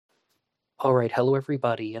Alright, hello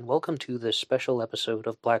everybody, and welcome to this special episode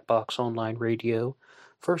of Black Box Online Radio.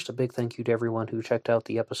 First, a big thank you to everyone who checked out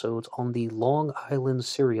the episodes on the Long Island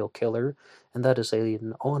serial killer, and that is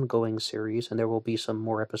an ongoing series, and there will be some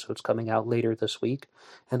more episodes coming out later this week.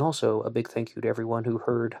 And also, a big thank you to everyone who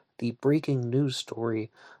heard the breaking news story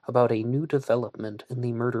about a new development in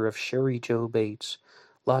the murder of Sherry Jo Bates.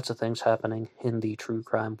 Lots of things happening in the true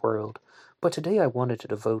crime world. But today I wanted to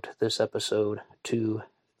devote this episode to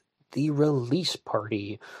the release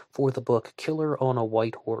party for the book Killer on a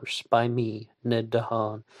White Horse by me, Ned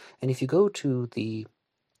Dehan. And if you go to the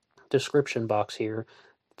description box here,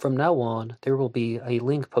 from now on, there will be a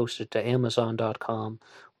link posted to Amazon.com,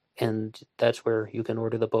 and that's where you can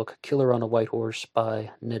order the book Killer on a White Horse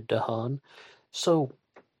by Ned Dehan. So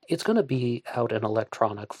it's going to be out in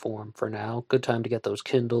electronic form for now. Good time to get those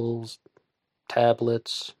Kindles,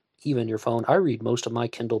 tablets, even your phone. I read most of my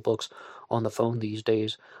Kindle books on the phone these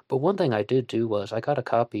days, but one thing I did do was I got a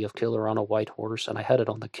copy of Killer on a White Horse and I had it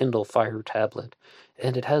on the Kindle Fire tablet,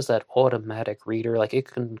 and it has that automatic reader, like it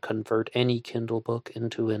can convert any Kindle book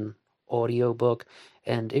into an audiobook,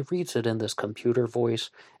 and it reads it in this computer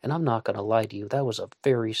voice, and I'm not going to lie to you, that was a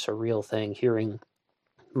very surreal thing hearing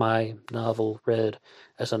my novel read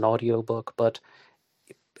as an audiobook, but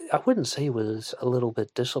I wouldn't say it was a little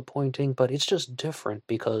bit disappointing, but it's just different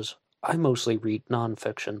because I mostly read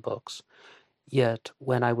nonfiction books. Yet,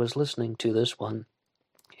 when I was listening to this one,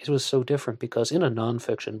 it was so different because in a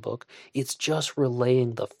nonfiction book, it's just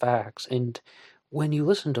relaying the facts. And when you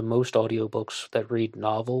listen to most audiobooks that read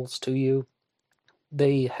novels to you,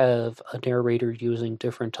 they have a narrator using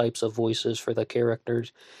different types of voices for the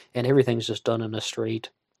characters, and everything's just done in a straight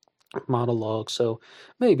monologue. So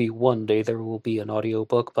maybe one day there will be an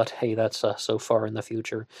audiobook, but hey, that's so far in the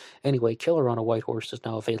future. Anyway, Killer on a White Horse is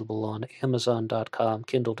now available on Amazon.com,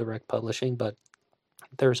 Kindle Direct Publishing, but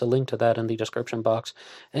there's a link to that in the description box,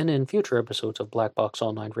 and in future episodes of Black Box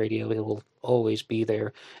Online Radio, it will always be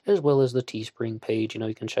there, as well as the Teespring page.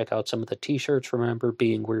 You can check out some of the t-shirts. Remember,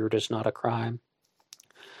 being weird is not a crime.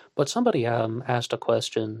 But somebody asked a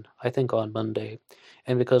question, I think on Monday,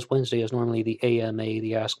 and because Wednesday is normally the AMA,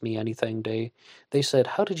 the Ask Me Anything day, they said,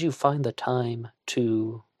 how did you find the time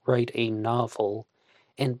to write a novel?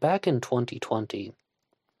 And back in 2020,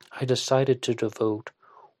 I decided to devote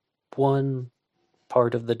one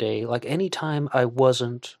part of the day, like any time I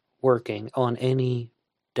wasn't working on any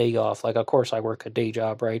day off, like of course I work a day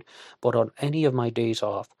job, right? But on any of my days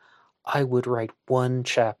off, I would write one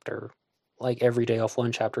chapter, like every day off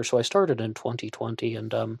one chapter. So I started in 2020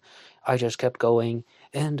 and I just kept going.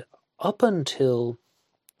 And up until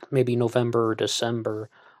maybe November or December,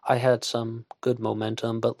 I had some good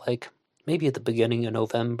momentum, but like maybe at the beginning of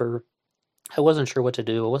November, I wasn't sure what to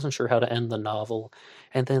do. I wasn't sure how to end the novel.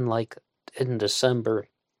 And then like in December,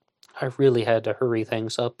 I really had to hurry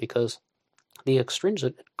things up because the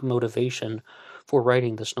extrinsic motivation for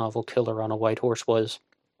writing this novel, Killer on a White Horse, was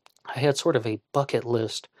I had sort of a bucket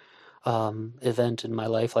list event in my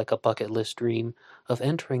life, like a bucket list dream, of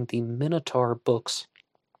entering the Minotaur Books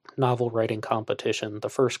novel writing competition, the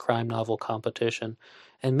first crime novel competition.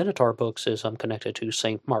 And Minotaur Books is connected to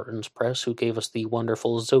St. Martin's Press, who gave us the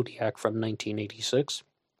wonderful Zodiac from 1986.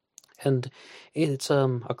 And it's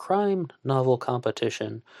a crime novel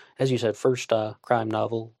competition. As you said, first crime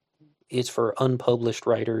novel. It's for unpublished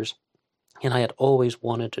writers, and I had always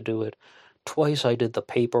wanted to do it. Twice I did the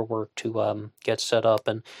paperwork to get set up,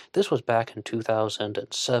 and this was back in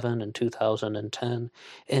 2007 and 2010,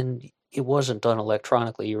 and it wasn't done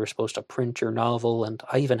electronically. You were supposed to print your novel, and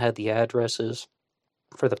I even had the addresses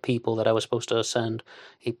for the people that I was supposed to send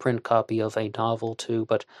a print copy of a novel to,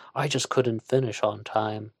 but I just couldn't finish on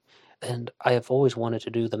time. And I have always wanted to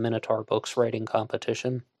do the Minotaur Books writing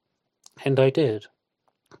competition, and I did.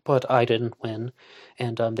 But I didn't win,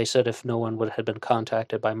 and they said if no one had been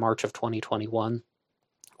contacted by March of 2021,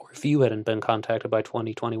 or if you hadn't been contacted by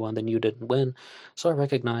 2021, then you didn't win. So I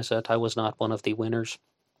recognized that I was not one of the winners.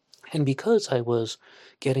 And because I was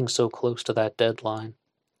getting so close to that deadline,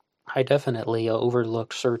 I definitely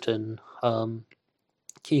overlooked certain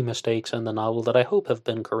key mistakes in the novel that I hope have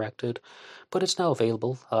been corrected. But it's now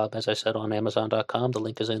available, as I said, on Amazon.com. The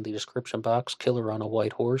link is in the description box. Killer on a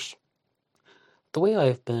White Horse. The way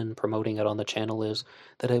I've been promoting it on the channel is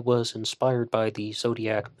that it was inspired by the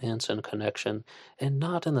Zodiac Manson connection, and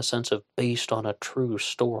not in the sense of based on a true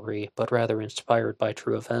story, but rather inspired by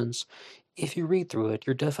true events. If you read through it,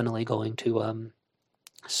 you're definitely going to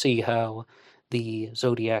see how the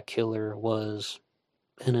Zodiac Killer was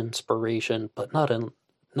an inspiration, but not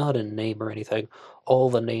in name or anything. All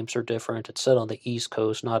the names are different. It's set on the East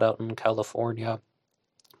Coast, not out in California.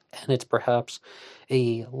 and it's perhaps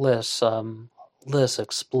a less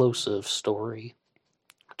explosive story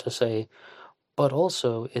to say, but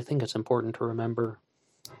also I think it's important to remember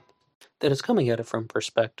that it's coming at it from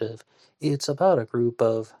perspective. It's about a group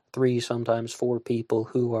of three, sometimes four people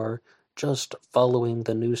who are just following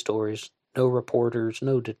the news stories. No reporters,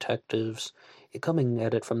 no detectives. Coming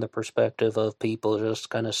at it from the perspective of people just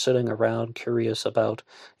kind of sitting around curious about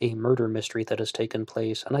a murder mystery that has taken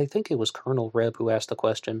place. And I think it was Colonel Reb who asked the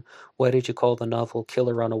question, why did you call the novel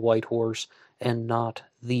Killer on a White Horse and not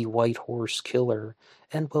The White Horse Killer?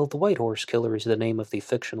 And well, The White Horse Killer is the name of the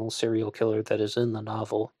fictional serial killer that is in the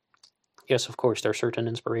novel. Yes, of course, there are certain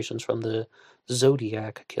inspirations from the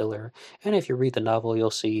Zodiac Killer, and if you read the novel,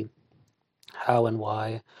 you'll see how and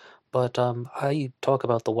why. But I talk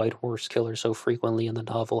about the White Horse Killer so frequently in the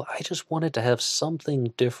novel, I just wanted to have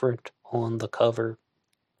something different on the cover.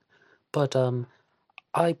 But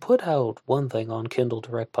I put out one thing on Kindle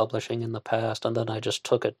Direct Publishing in the past, and then I just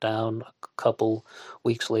took it down a couple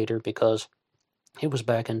weeks later because it was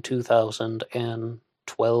back in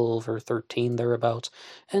 2012 or 13 thereabouts,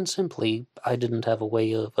 and simply I didn't have a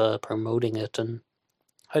way of promoting it, and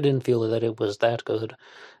I didn't feel that it was that good.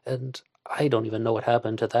 And I don't even know what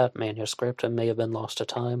happened to that manuscript. It may have been lost to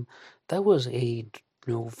time. That was a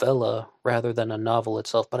novella rather than a novel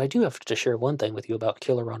itself, but I do have to share one thing with you about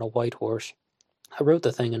Killer on a White Horse. I wrote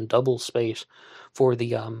the thing in double space for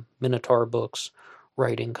the Minotaur Books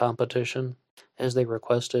writing competition as they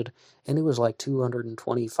requested, and it was like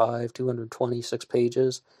 225, 226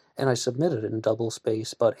 pages, and I submitted it in double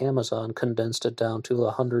space, but Amazon condensed it down to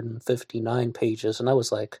 159 pages, and I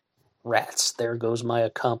was like, rats, there goes my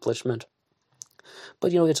accomplishment.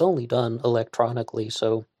 But it's only done electronically,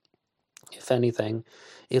 so if anything,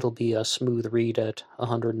 it'll be a smooth read at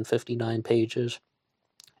 159 pages.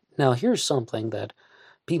 Now, here's something that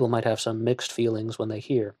people might have some mixed feelings when they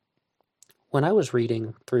hear. When I was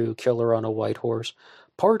reading through Killer on a White Horse,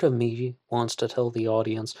 part of me wants to tell the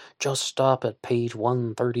audience, just stop at page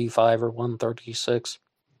 135 or 136.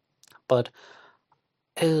 But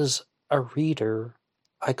as a reader,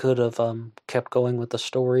 I could have kept going with the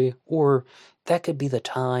story, or that could be the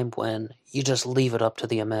time when you just leave it up to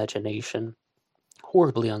the imagination.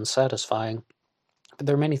 Horribly unsatisfying. But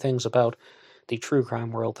there are many things about the true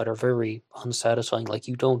crime world that are very unsatisfying, like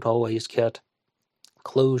you don't always get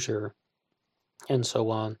closure and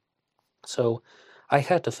so on. So I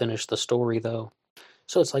had to finish the story though.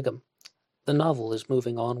 So it's like the novel is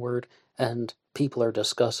moving onward and people are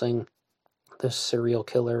discussing this serial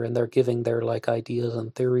killer and they're giving their like ideas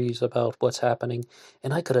and theories about what's happening,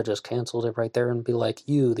 and I could have just canceled it right there and be like,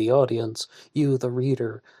 you the audience, you the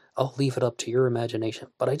reader, I'll leave it up to your imagination.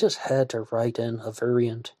 But I just had to write in a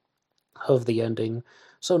variant of the ending.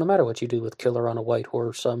 So no matter what you do with Killer on a White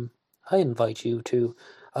Horse, I invite you to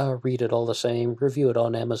read it all the same, review it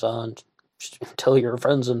on Amazon, tell your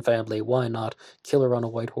friends and family, why not? Killer on a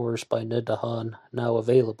White Horse by Ned Dehan, now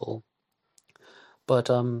available. But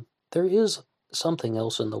there is something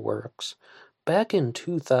else in the works. Back in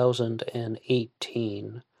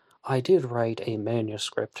 2018, I did write a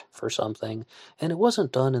manuscript for something, and it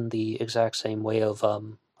wasn't done in the exact same way of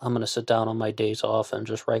I'm going to sit down on my days off and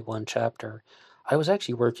just write one chapter. I was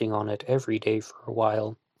actually working on it every day for a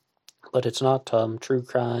while, but it's not true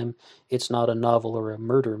crime, it's not a novel or a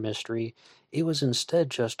murder mystery. It was instead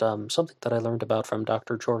just something that I learned about from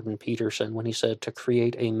Dr. Jordan Peterson when he said to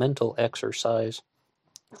create a mental exercise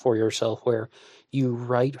for yourself where you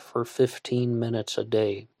write for 15 minutes a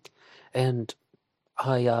day. And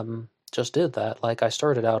I just did that. Like I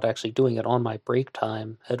started out actually doing it on my break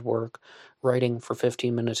time at work, writing for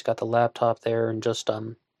 15 minutes, got the laptop there and just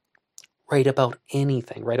write about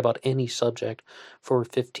anything, write about any subject for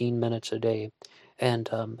 15 minutes a day. And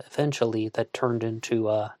eventually that turned into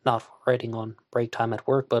not writing on break time at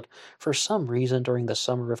work, but for some reason during the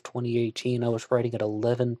summer of 2018, I was writing at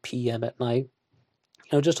 11 p.m. at night,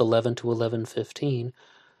 just 11 to 11:15,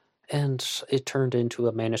 and it turned into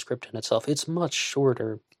a manuscript in itself. It's much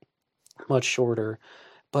shorter, but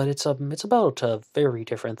it's about very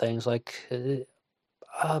different things. Like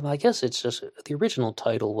I guess it's just the original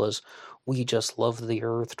title was "We Just Love the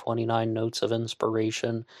Earth: 29 Notes of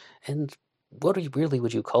Inspiration," and what really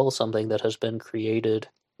would you call something that has been created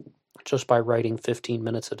just by writing 15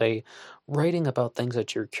 minutes a day, writing about things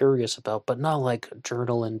that you're curious about, but not like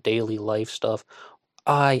journal and daily life stuff.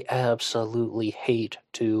 I absolutely hate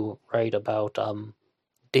to write about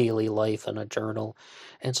daily life in a journal.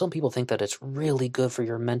 And some people think that it's really good for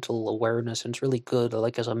your mental awareness and it's really good,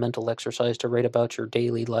 like as a mental exercise, to write about your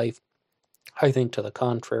daily life. I think to the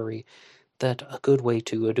contrary, that a good way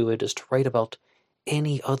to do it is to write about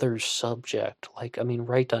any other subject. Like, I mean,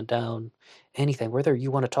 write down anything, whether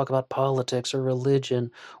you want to talk about politics or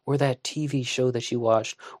religion or that TV show that you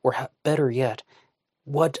watched, or better yet,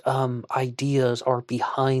 what ideas are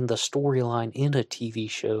behind the storyline in a TV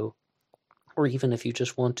show, or even if you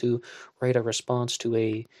just want to write a response to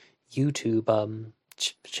a YouTube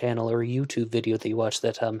channel or a YouTube video that you watch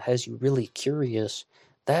that has you really curious.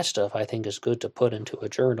 That stuff I think is good to put into a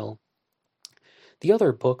journal. The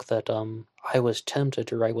other book that I was tempted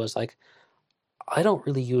to write was like, I don't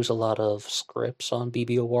really use a lot of scripts on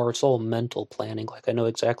BBOR. It's all mental planning. Like, I know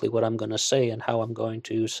exactly what I'm going to say and how I'm going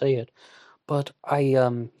to say it. But I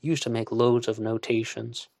used to make loads of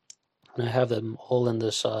notations, and I have them all in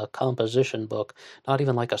this composition book. Not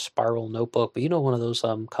even like a spiral notebook, but you know, one of those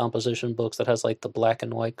composition books that has like the black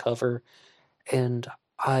and white cover. And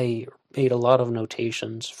I made a lot of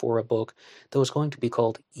notations for a book that was going to be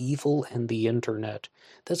called Evil and the Internet.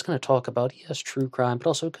 That's going to talk about, yes, true crime, but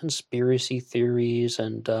also conspiracy theories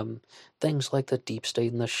and things like the deep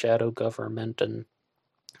state and the shadow government. And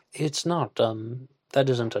it's not, that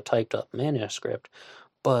isn't a typed up manuscript,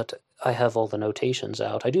 but I have all the notations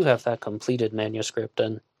out. I do have that completed manuscript,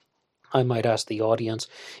 and I might ask the audience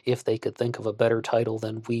if they could think of a better title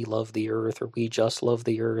than We Love the Earth or We Just Love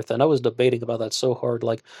the Earth. And I was debating about that so hard,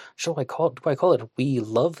 like, do I call it We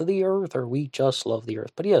Love the Earth or We Just Love the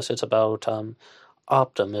Earth? But yes, it's about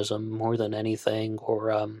optimism more than anything,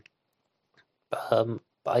 or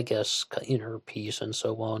I guess inner peace and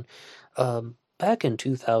so on. Back in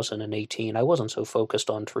 2018, I wasn't so focused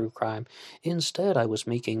on true crime. Instead, I was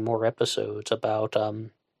making more episodes about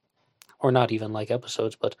or not even like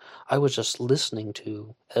episodes, but I was just listening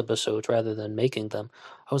to episodes rather than making them.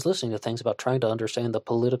 I was listening to things about trying to understand the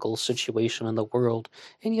political situation in the world.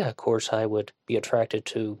 And yeah, of course, I would be attracted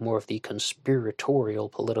to more of the conspiratorial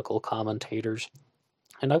political commentators.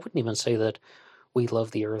 And I wouldn't even say that We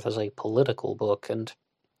Love the Earth as a political book, and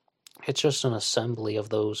it's just an assembly of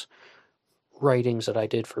those writings that I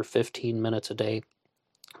did for 15 minutes a day.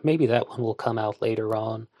 Maybe that one will come out later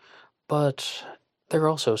on, but there are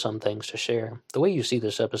also some things to share. The way you see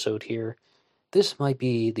this episode here, this might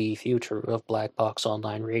be the future of Black Box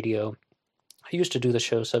Online Radio. I used to do the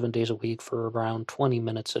show 7 days a week for around 20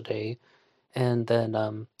 minutes a day, and then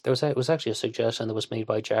it was actually a suggestion that was made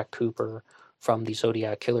by Jack Cooper from the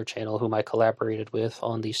Zodiac Killer channel, whom I collaborated with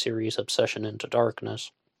on the series Obsession into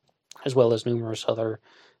Darkness, as well as numerous other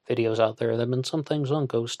videos out there. There have been some things on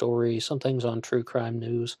ghost stories, some things on true crime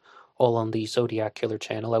news, all on the Zodiac Killer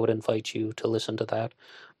channel. I would invite you to listen to that.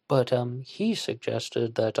 But he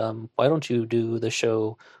suggested that why don't you do the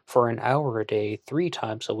show for an hour a day, 3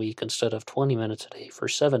 times a week, instead of 20 minutes a day for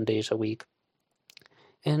 7 days a week.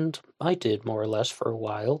 And I did more or less for a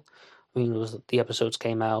while. I mean, the episodes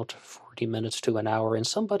came out 40 minutes to an hour, and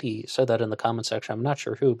somebody said that in the comment section. I'm not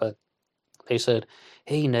sure who, but they said,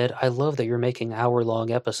 "Hey Ned, I love that you're making hour-long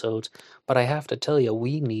episodes, but I have to tell you,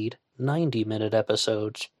 we need 90-minute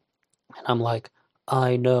episodes." And I'm like,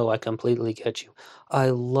 I know, I completely get you. I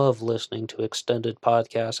love listening to extended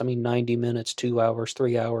podcasts. I mean, 90 minutes, 2 hours,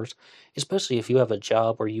 3 hours, especially if you have a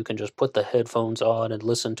job where you can just put the headphones on and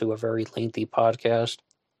listen to a very lengthy podcast.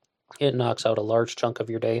 It knocks out a large chunk of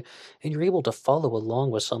your day, and you're able to follow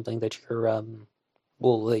along with something that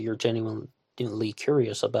that you're genuinely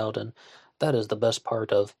curious about, and that is the best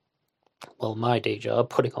part of, well, my day job,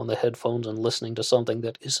 putting on the headphones and listening to something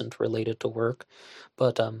that isn't related to work.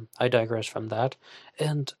 But I digress from that.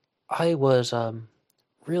 And I was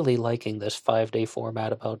really liking this 5 day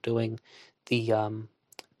format about doing the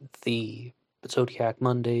the Zodiac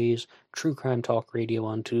Mondays, True Crime Talk Radio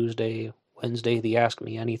on Tuesday, Wednesday the Ask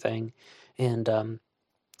Me Anything, and on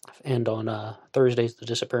Thursdays the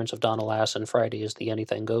Disappearance of Donna Lass, and Friday is the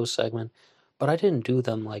Anything Goes segment. But I didn't do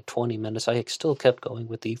them like 20 minutes. I still kept going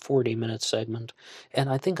with the 40-minute segment. And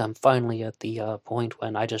I think I'm finally at the point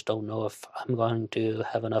when I just don't know if I'm going to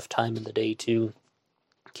have enough time in the day to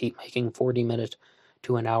keep making 40-minute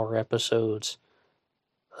to an hour episodes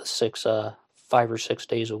 5 or 6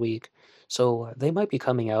 days a week. So they might be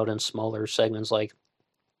coming out in smaller segments, like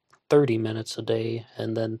 30 minutes a day,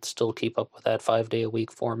 and then still keep up with that 5 day a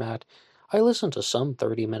week format. I listen to some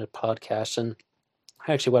 30-minute podcasts, and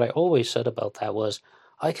actually, what I always said about that was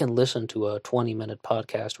I can listen to a 20-minute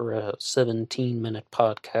podcast or a 17-minute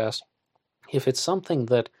podcast if it's something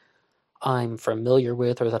that I'm familiar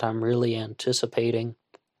with or that I'm really anticipating.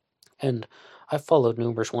 And I've followed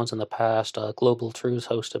numerous ones in the past. Global Truths,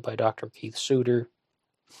 hosted by Dr. Keith Suter,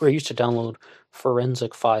 where I used to download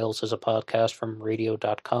Forensic Files as a podcast from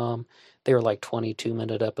radio.com. They were like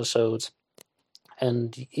 22-minute episodes.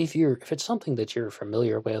 And if it's something that you're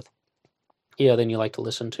familiar with, Yeah, then you like to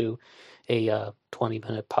listen to a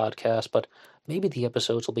 20-minute podcast, but maybe the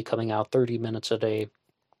episodes will be coming out 30 minutes a day.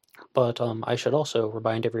 But I should also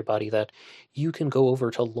remind everybody that you can go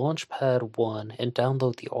over to Launchpad One and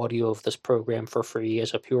download the audio of this program for free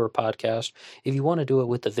as a pure podcast. If you want to do it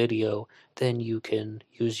with the video, then you can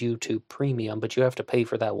use YouTube Premium, but you have to pay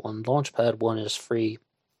for that one. Launchpad One is free,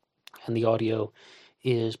 and the audio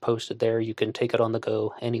is posted there. You can take it on the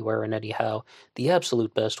go anywhere and anyhow. The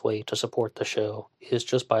absolute best way to support the show is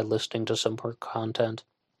just by listening to some more content.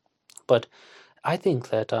 But I think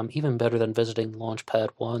that even better than visiting Launchpad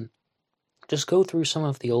One, just go through some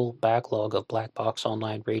of the old backlog of Black Box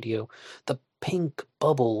Online Radio. The Pink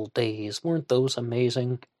Bubble days, weren't those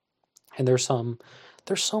amazing? And there's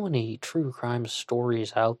so many true crime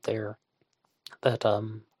stories out there that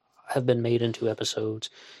have been made into episodes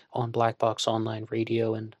on Black Box Online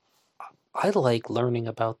Radio, and I like learning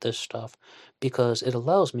about this stuff because it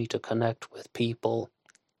allows me to connect with people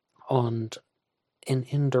on an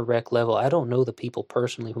indirect level. I don't know the people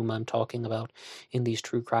personally whom I'm talking about in these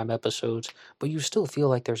true crime episodes, but you still feel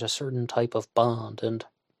like there's a certain type of bond, and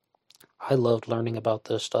I loved learning about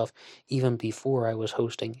this stuff even before I was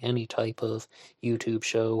hosting any type of YouTube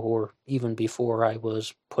show, or even before I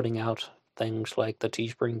was putting out things like the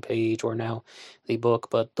Teespring page or now the book.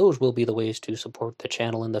 But those will be the ways to support the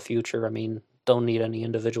channel in the future. I mean, don't need any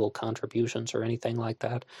individual contributions or anything like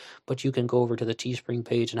that, but you can go over to the Teespring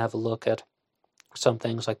page and have a look at some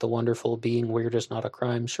things like the wonderful Being Weird is Not a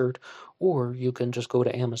Crime shirt, or you can just go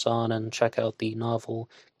to Amazon and check out the novel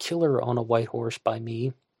Killer on a White Horse by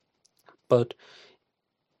me. But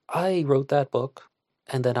I wrote that book,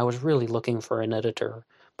 and then I was really looking for an editor.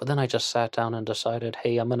 But then I just sat down and decided,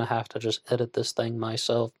 hey, I'm going to have to just edit this thing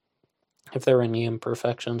myself. If there are any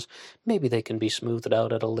imperfections, maybe they can be smoothed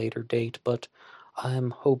out at a later date, but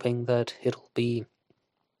I'm hoping that it'll be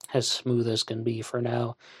as smooth as can be for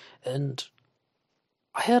now. And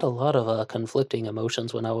I had a lot of conflicting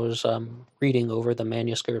emotions when I was reading over the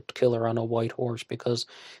manuscript Killer on a White Horse, because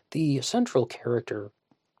the central character,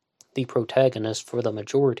 the protagonist for the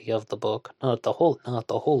majority of the book, not the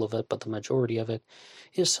whole of it, but the majority of it,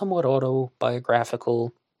 is somewhat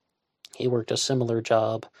autobiographical. He worked a similar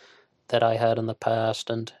job that I had in the past,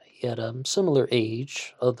 and he had a similar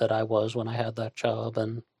age that I was when I had that job,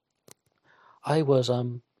 and I was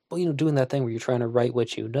well, doing that thing where you're trying to write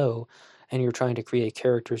what you know, and you're trying to create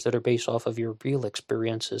characters that are based off of your real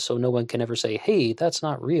experiences, so no one can ever say, "Hey, that's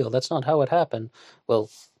not real. That's not how it happened." Well,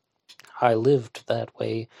 I lived that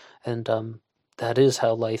way, and that is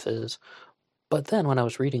how life is. But then when I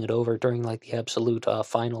was reading it over during like the absolute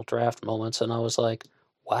final draft moments, and I was like,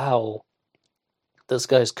 "Wow, this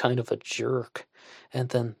guy's kind of a jerk." And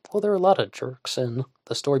then, well, there are a lot of jerks in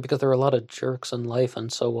the story because there are a lot of jerks in life,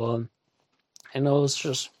 and so and it was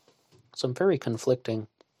just some very conflicting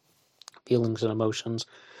feelings and emotions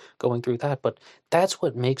going through that. But that's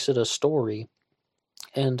what makes it a story.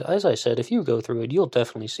 And as I said, if you go through it, you'll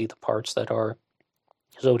definitely see the parts that are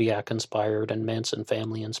Zodiac inspired and Manson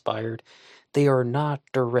family inspired. They are not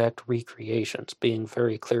direct recreations, being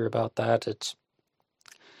very clear about that.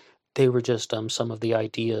 They were just some of the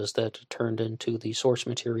ideas that turned into the source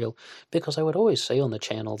material, because I would always say on the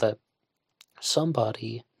channel that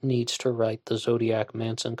somebody needs to write the Zodiac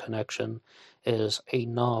Manson connection as a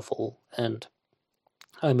novel, and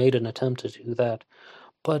I made an attempt to do that.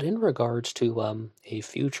 But in regards to a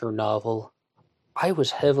future novel, I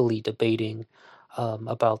was heavily debating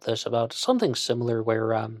about this, about something similar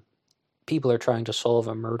where people are trying to solve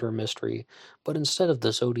a murder mystery, but instead of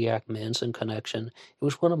the Zodiac Manson connection, it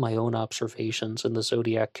was one of my own observations in the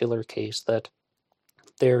Zodiac Killer case that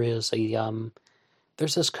there is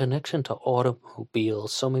there's this connection to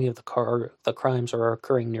automobiles. So many of the crimes are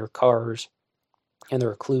occurring near cars, and there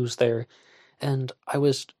are clues there. And I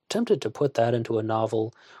was tempted to put that into a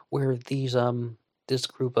novel where this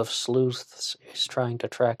group of sleuths is trying to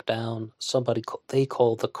track down somebody they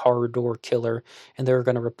call the car door killer, and they're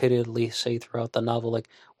going to repeatedly say throughout the novel, like,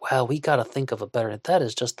 "Wow, we got to think of a better. That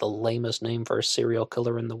is just the lamest name for a serial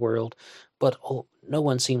killer in the world." But no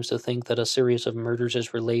one seems to think that a series of murders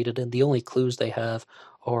is related, and the only clues they have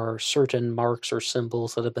are certain marks or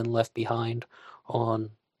symbols that have been left behind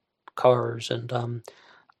on cars, and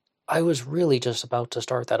I was really just about to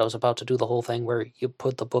start that. I was about to do the whole thing where you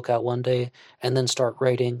put the book out one day and then start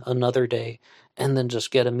writing another day and then just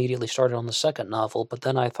get immediately started on the second novel. But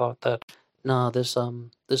then I thought that, nah, this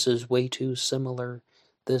is way too similar.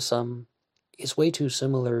 This is way too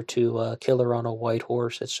similar to Killer on a White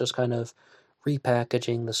Horse. It's just kind of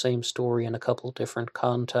repackaging the same story in a couple different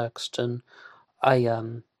contexts, and I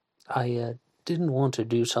um I didn't want to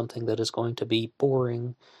do something that is going to be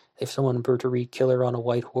boring if someone were to read Killer on a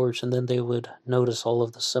White Horse, and then they would notice all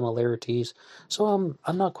of the similarities. So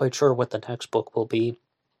I'm not quite sure what the next book will be.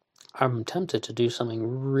 I'm tempted to do something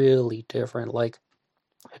really different, like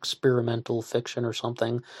experimental fiction or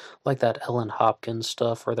something like that Ellen Hopkins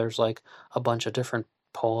stuff, where there's like a bunch of different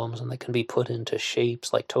poems and they can be put into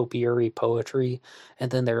shapes like topiary poetry,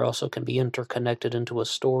 and then they also can be interconnected into a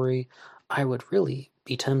story. I would really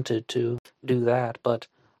be tempted to do that, but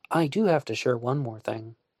I do have to share one more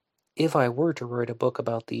thing. If I were to write a book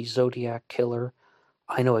about the Zodiac Killer,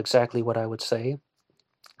 I know exactly what I would say.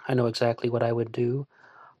 I know exactly what I would do.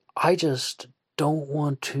 I just don't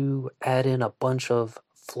want to add in a bunch of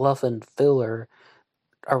fluff and filler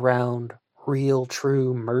around real,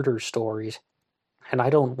 true murder stories. And I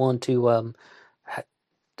don't want to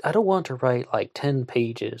write like 10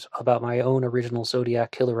 pages about my own original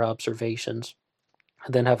Zodiac Killer observations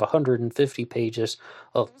and then have 150 pages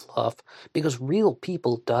of fluff, because real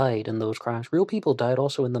people died in those crimes. Real people died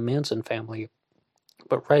also in the Manson family.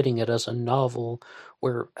 But writing it as a novel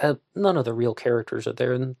where none of the real characters are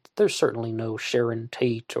there, and there's certainly no Sharon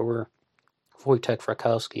Tate or Wojtek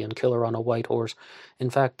Frykowski in Killer on a White Horse. In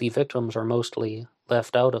fact, the victims are mostly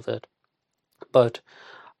left out of it. But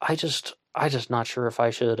I just not sure if I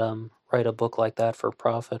should write a book like that for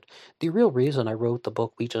profit. The real reason I wrote the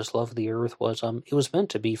book We Just Love the Earth was it was meant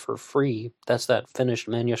to be for free. That's that finished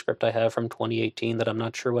manuscript I have from 2018 that I'm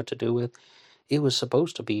not sure what to do with. It was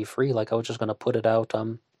supposed to be free, like I was just going to put it out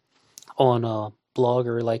on a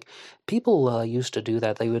blogger. Like people used to do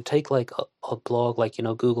that. They would take like a blog, like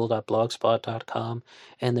google.blogspot.com,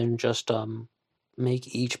 and then just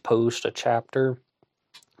make each post a chapter.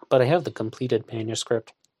 But I have the completed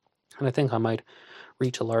manuscript, and I think I might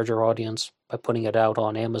reach a larger audience by putting it out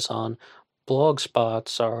on Amazon. Blog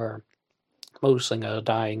spots are mostly a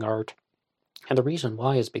dying art, and the reason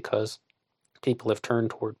why is because people have turned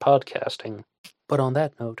toward podcasting. But on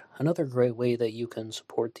that note, another great way that you can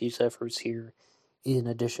support these efforts here, in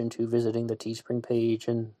addition to visiting the Teespring page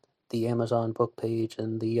and the Amazon book page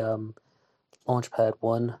and the Launchpad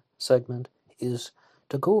 1 segment, is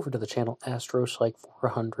to go over to the channel AstroPsych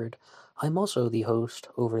 400. I'm also the host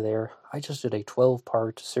over there. I just did a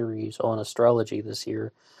 12-part series on astrology this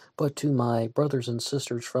year, but to my brothers and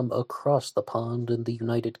sisters from across the pond in the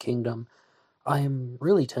United Kingdom, I am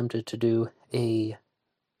really tempted to do a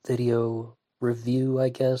video review, I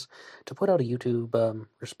guess, to put out a YouTube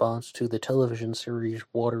response to the television series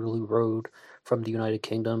Waterloo Road from the United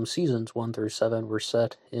Kingdom. Seasons 1 through 7 were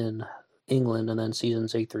set in England, and then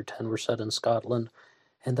seasons 8 through 10 were set in Scotland.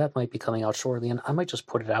 And that might be coming out shortly, and I might just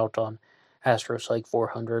put it out on AstroPsych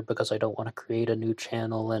 400 because I don't want to create a new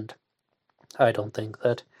channel, and I don't think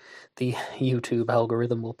that the YouTube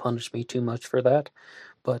algorithm will punish me too much for that.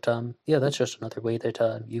 But yeah, that's just another way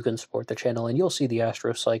that you can support the channel, and you'll see the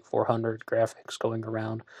AstroPsych 400 graphics going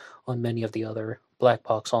around on many of the other Black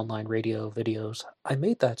Box Online Radio videos. I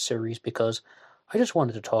made that series because I just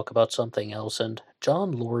wanted to talk about something else, and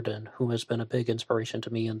John Lorden, who has been a big inspiration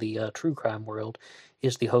to me in the true crime world,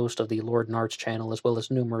 is the host of the Lorden Arts channel, as well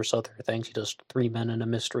as numerous other things. He does Three Men and a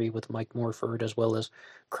Mystery with Mike Morford, as well as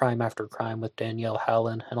Crime After Crime with Danielle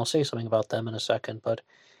Hallen, and I'll say something about them in a second, but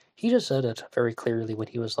he just said it very clearly when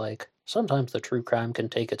he was like, sometimes the true crime can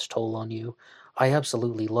take its toll on you. I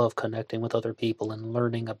absolutely love connecting with other people and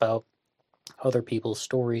learning about other people's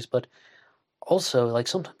stories, but also, like,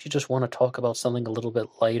 sometimes you just want to talk about something a little bit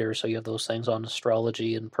lighter, so you have those things on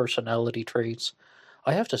astrology and personality traits.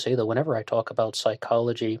 I have to say, though, whenever I talk about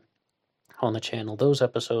psychology on the channel, those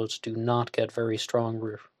episodes do not get very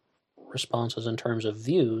strong responses in terms of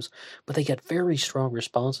views, but they get very strong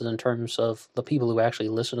responses in terms of the people who actually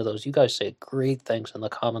listen to those. You guys say great things in the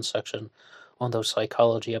comment section on those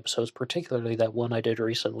psychology episodes, particularly that one I did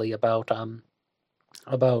recently about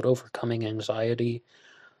overcoming anxiety.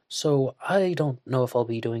 So I don't know if I'll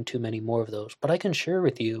be doing too many more of those, but I can share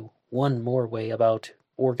with you one more way about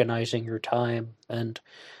organizing your time. And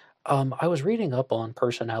I was reading up on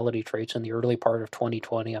personality traits in the early part of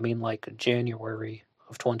 2020. I mean, like January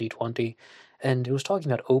of 2020, and it was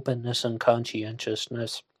talking about openness and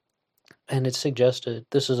conscientiousness. And it suggested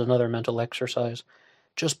this is another mental exercise.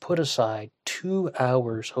 Just put aside 2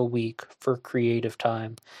 hours a week for creative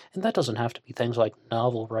time. And that doesn't have to be things like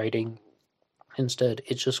novel writing. Instead,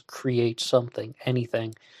 it just creates something,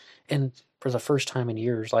 anything. And for the first time in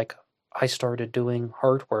years, like, I started doing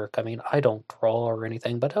artwork. I mean, I don't draw or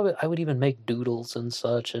anything, but I would even make doodles and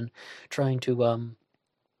such, and trying to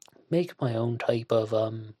make my own type of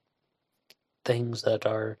things that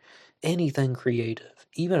are anything creative,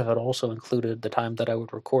 even if it also included the time that I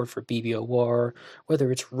would record for BBOR,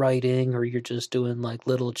 whether it's writing or you're just doing like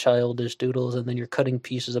little childish doodles and then you're cutting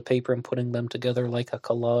pieces of paper and putting them together like a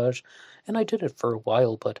collage. And I did it for a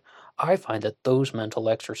while, but I find that those mental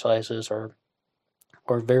exercises are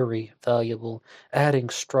very valuable. Adding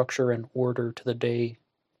structure and order to the day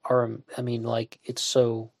I mean, like, it's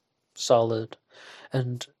so solid.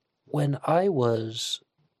 And when I was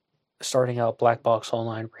starting out Black Box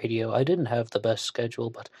Online Radio, I didn't have the best schedule,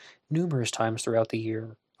 but numerous times throughout the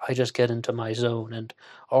year, I just get into my zone and,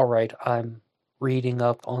 all right, I'm reading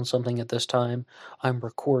up on something at this time, I'm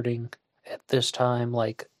recording at this time.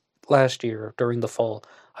 Like last year during the fall,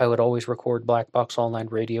 I would always record Black Box Online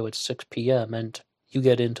Radio at 6 p.m., and you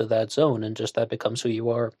get into that zone, and just that becomes who you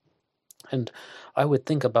are. And I would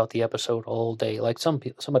think about the episode all day. Like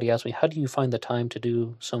somebody asked me, "How do you find the time to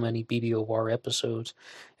do so many BBOR episodes?"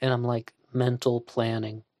 And I'm like, mental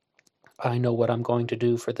planning. I know what I'm going to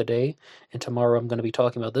do for the day, and tomorrow I'm going to be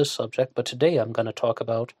talking about this subject, but today I'm going to talk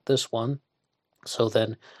about this one. So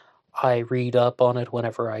then I read up on it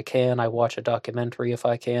whenever I can. I watch a documentary if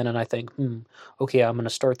I can, and I think, okay, I'm going to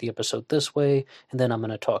start the episode this way, and then I'm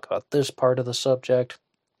going to talk about this part of the subject.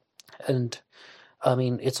 And I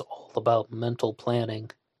mean, it's all about mental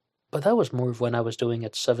planning. But that was more of when I was doing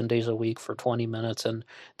it 7 days a week for 20 minutes, and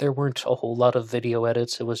there weren't a whole lot of video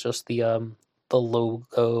edits. It was just the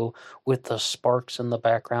logo with the sparks in the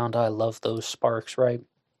background. I love those sparks, right?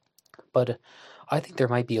 But I think there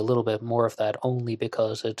might be a little bit more of that only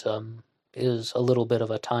because it is a little bit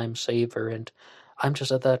of a time saver, and I'm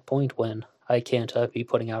just at that point when I can't be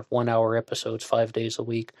putting out 1 hour episodes 5 days a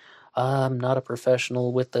week. I'm not a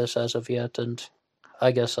professional with this as of yet, and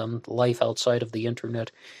I guess life outside of the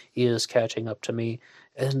internet is catching up to me.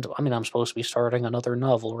 And I mean, I'm supposed to be starting another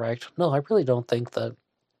novel, right? No, I really don't think that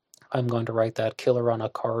I'm going to write that killer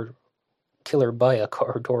by a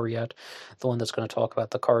car door yet, the one that's going to talk about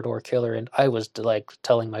the car door killer. And I was like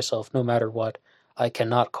telling myself, no matter what, I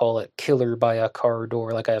cannot call it killer by a car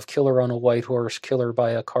door. Like I have killer on a white horse, killer by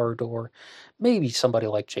a car door. Maybe somebody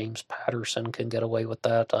like James Patterson can get away with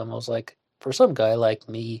that. I was like, for some guy like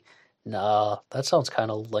me, nah, that sounds kind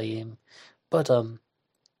of lame. But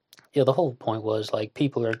yeah, the whole point was like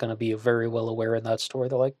people are going to be very well aware in that story.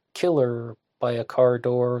 They're like killer by a car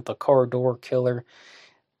door, the car door killer.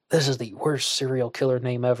 This is the worst serial killer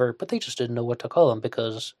name ever, but they just didn't know what to call him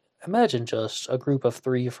because imagine just a group of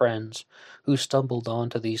three friends who stumbled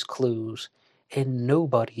onto these clues and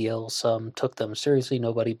nobody else took them seriously.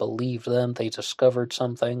 Nobody believed them. They discovered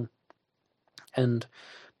something. And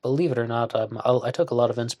believe it or not, I took a lot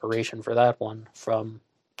of inspiration for that one from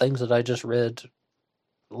things that I just read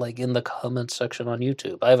like in the comments section on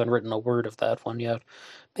YouTube. I haven't written a word of that one yet.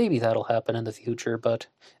 Maybe that'll happen in the future, but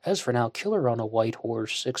as for now, Killer on a White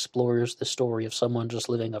Horse explores the story of someone just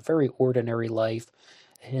living a very ordinary life,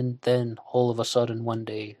 and then all of a sudden one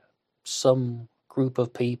day, some group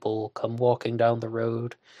of people come walking down the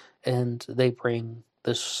road, and they bring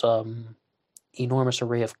this enormous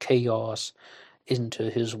array of chaos into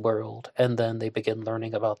his world, and then they begin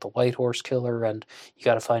learning about the White Horse Killer, and you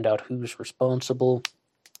got to find out who's responsible.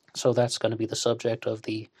 So that's going to be the subject of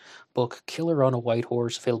the book Killer on a White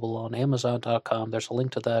Horse, available on Amazon.com. There's a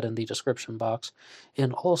link to that in the description box.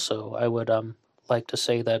 And also, I would like to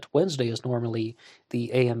say that Wednesday is normally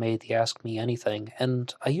the AMA, the Ask Me Anything,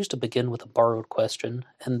 and I used to begin with a borrowed question,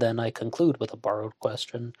 and then I conclude with a borrowed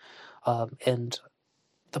question. And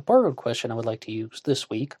the borrowed question I would like to use this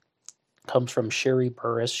week comes from Sherry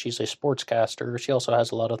Burris. She's a sportscaster. She also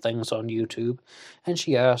has a lot of things on YouTube. And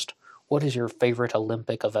she asked, what is your favorite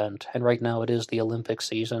Olympic event? And right now it is the Olympic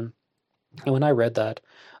season. And when I read that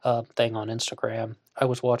thing on Instagram, I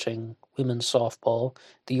was watching women's softball.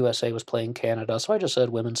 The USA was playing Canada, so I just said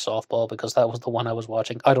women's softball because that was the one I was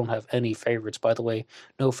watching. I don't have any favorites, by the way.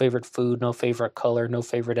 No favorite food, no favorite color, no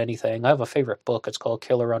favorite anything. I have a favorite book. It's called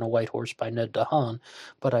Killer on a White Horse by Ned Dehan,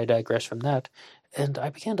 but I digress from that. And I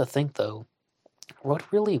began to think, though,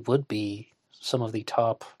 what really would be some of the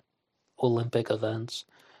top Olympic events?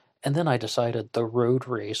 And then I decided the road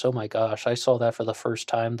race. Oh my gosh, I saw that for the first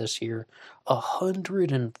time this year.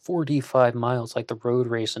 145 miles, like the road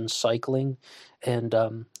race in cycling. And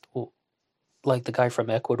like the guy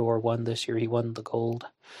from Ecuador won this year. He won the gold.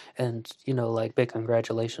 And, like big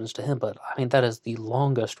congratulations to him. But I mean, that is the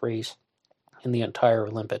longest race in the entire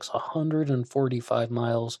Olympics. 145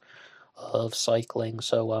 miles of cycling.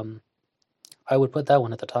 So I would put that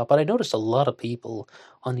one at the top. But I noticed a lot of people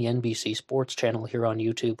on the NBC Sports channel here on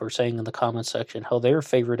YouTube were saying in the comments section how their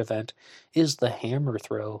favorite event is the hammer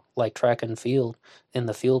throw, like track and field, in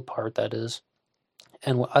the field part, that is.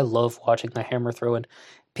 And I love watching the hammer throw. And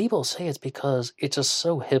People say it's because it's just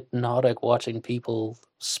so hypnotic watching people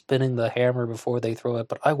spinning the hammer before they throw it,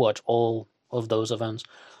 but I watch all of those events.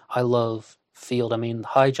 I love field. I mean,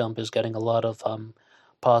 high jump is getting a lot of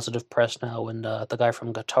positive press now, and the guy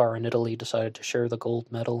from Qatar in Italy decided to share the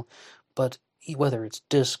gold medal. But whether it's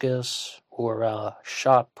discus or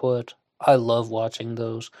shot put, I love watching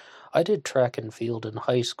those. I did track and field in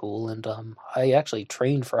high school, and I actually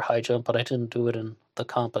trained for high jump, but I didn't do it in the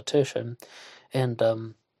competition. And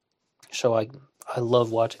so I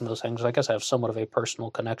love watching those things. I guess I have somewhat of a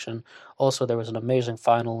personal connection. Also, there was an amazing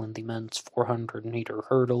final in the men's 400-meter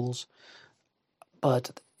hurdles,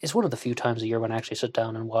 but it's one of the few times a year when I actually sit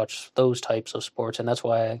down and watch those types of sports, and that's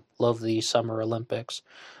why I love the Summer Olympics.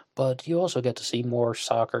 But you also get to see more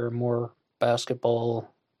soccer, more basketball,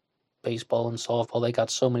 baseball, and softball. They got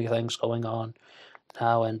so many things going on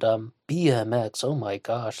now, and BMX. Oh my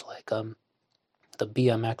gosh, like the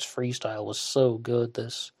BMX freestyle was so good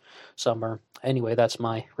this summer. Anyway, that's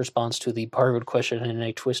my response to the borrowed question in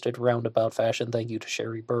a twisted roundabout fashion. Thank you to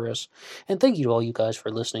Sherry Burris. And thank you to all you guys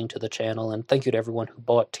for listening to the channel. And thank you to everyone who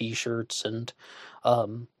bought t-shirts. And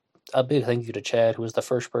um, a big thank you to Chad, who was the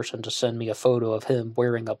first person to send me a photo of him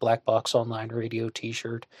wearing a Black Box Online Radio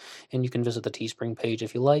t-shirt. And you can visit the Teespring page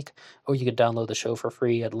if you like, or you can download the show for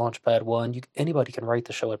free at Launchpad 1. Anybody can write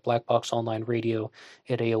the show at blackboxonlineradio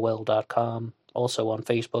at AOL.com. Also on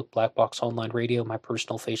Facebook, Black Box Online Radio. My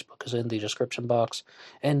personal Facebook is in the description box.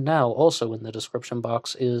 And now, also in the description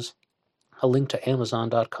box, is a link to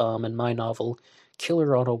Amazon.com and my novel,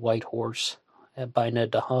 Killer on a White Horse, by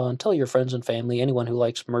Ned Dehan. Tell your friends and family, anyone who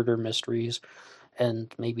likes murder mysteries,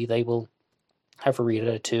 and maybe they will have a read of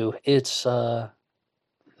it too. It's not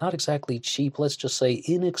exactly cheap, let's just say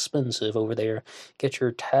inexpensive over there. Get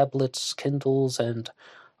your tablets, Kindles, and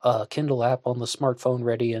Kindle app on the smartphone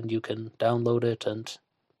ready, and you can download it and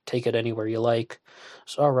take it anywhere you like.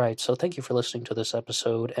 So, all right, so thank you for listening to this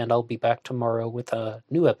episode, and I'll be back tomorrow with a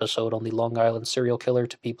new episode on the Long Island serial killer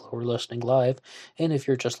to people who are listening live. And if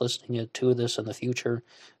you're just listening to this in the future,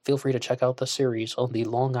 feel free to check out the series on the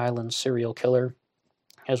Long Island serial killer,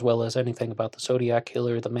 as well as anything about the Zodiac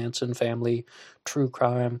Killer, the Manson family, true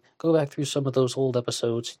crime. Go back through some of those old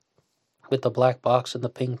episodes with the black box and the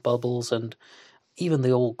pink bubbles, and even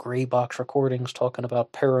the old gray box recordings talking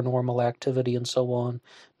about paranormal activity and so on.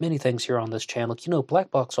 Many things here on this channel. You know,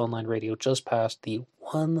 Black Box Online Radio just passed the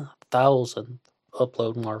 1,000th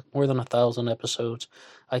upload mark, more than 1,000 episodes.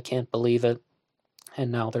 I can't believe it.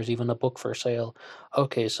 And now there's even a book for sale.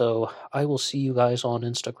 Okay, so I will see you guys on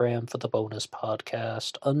Instagram for the bonus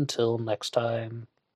podcast. Until next time.